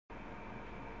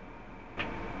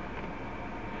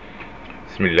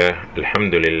Bismillah,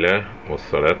 Alhamdulillah,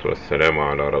 wassalatu wassalamu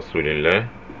ala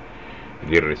Rasulillah.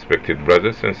 Dear respected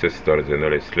brothers and sisters in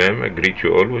Islam, I greet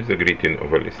you all with the greeting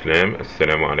of Islam.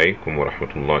 Assalamu alaikum wa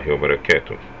rahmatullahi wa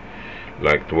barakatuh. I'd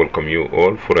like to welcome you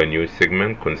all for a new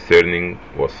segment concerning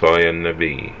Wasaya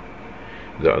al-Nabi,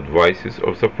 the advices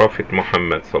of the Prophet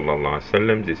Muhammad sallallahu alaihi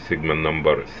wasallam. This segment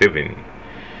number 7.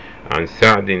 عن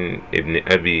سعد ابن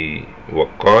أبي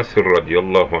وقاص رضي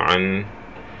الله عنه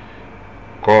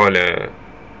قال: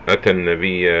 أتى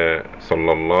النبي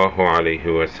صلى الله عليه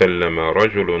وسلم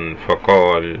رجل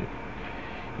فقال: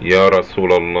 يا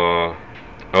رسول الله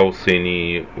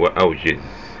أوصني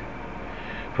وأوجز.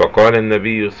 فقال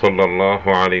النبي صلى الله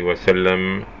عليه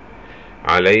وسلم: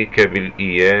 عليك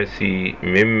بالإياس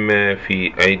مما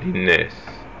في أيدي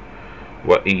الناس،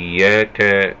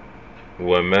 وإياك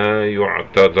وما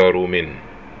يعتذر منه.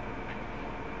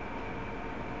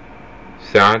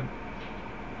 Sa'd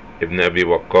ibn Abi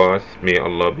Waqqas, may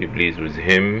Allah be pleased with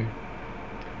him,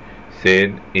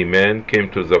 said, a man came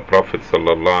to the Prophet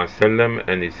sallallahu alaihi wasallam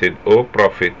and he said, O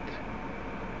Prophet,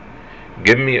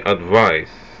 give me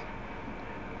advice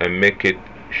and make it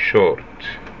short.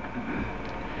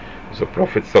 The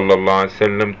Prophet sallallahu alaihi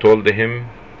wasallam told him,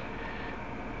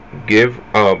 give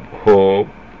up hope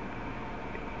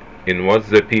in what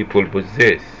the people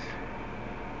possess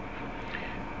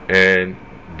and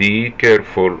be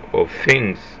careful of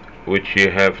things which you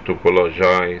have to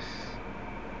apologize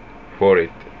for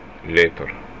it later.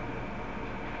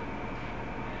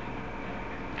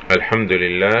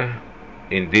 Alhamdulillah,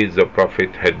 indeed the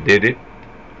Prophet had did it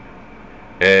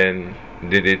and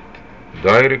did it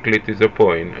directly to the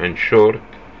point and short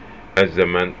as the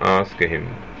man asked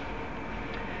him.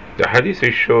 The hadith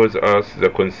shows us the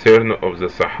concern of the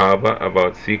Sahaba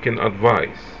about seeking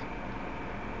advice.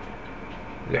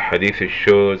 The hadith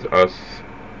shows us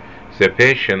the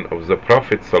patience of the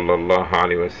Prophet sallallahu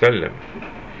alaihi wasallam.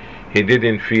 He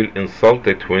didn't feel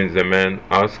insulted when the man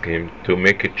asked him to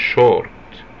make it short.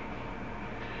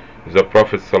 The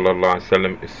Prophet sallallahu alaihi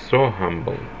wasallam is so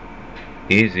humble,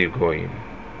 easygoing.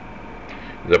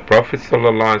 The Prophet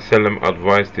sallallahu alaihi wasallam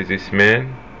advised this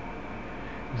man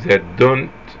that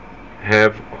don't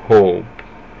have hope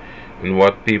in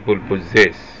what people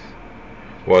possess.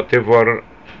 Whatever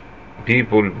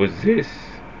people possess,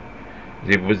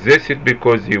 they possess it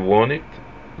because they want it,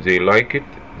 they like it,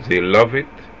 they love it,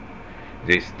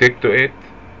 they stick to it,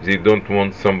 they don't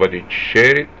want somebody to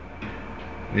share it.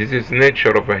 This is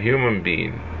nature of a human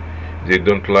being. They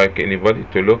don't like anybody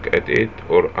to look at it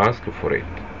or ask for it.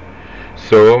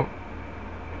 So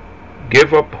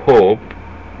give up hope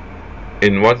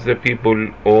in what the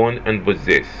people own and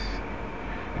possess.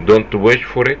 Don't wish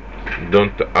for it,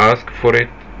 don't ask for it,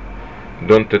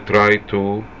 don't try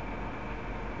to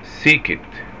seek it.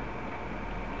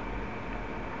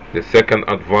 The second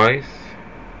advice,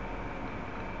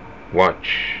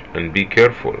 watch and be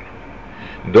careful.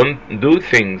 Don't do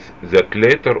things that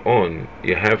later on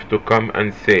you have to come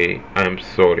and say, I'm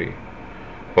sorry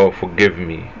or forgive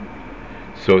me.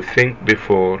 So think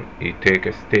before you take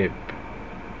a step.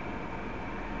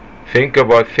 Think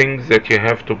about things that you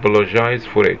have to apologize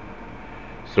for it.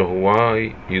 So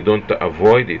why you don't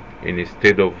avoid it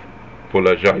instead of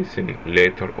apologizing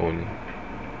later on?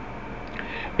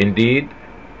 Indeed,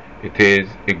 it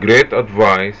is a great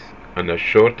advice and a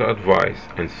short advice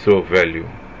and so value.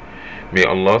 May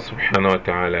Allah subhanahu wa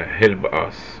ta'ala help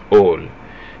us all,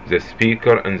 the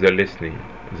speaker and the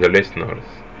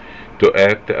listeners, to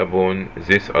act upon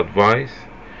this advice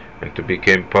and to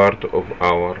become part of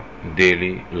our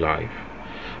daily life.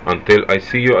 Until I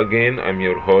see you again, I'm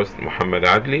your host Muhammad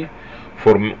Adly.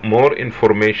 For more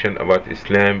information about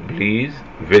Islam, please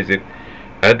visit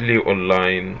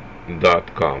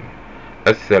adlyonline.com.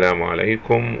 Assalamu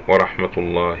alaikum wa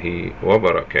rahmatullahi wa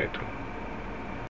barakatuh.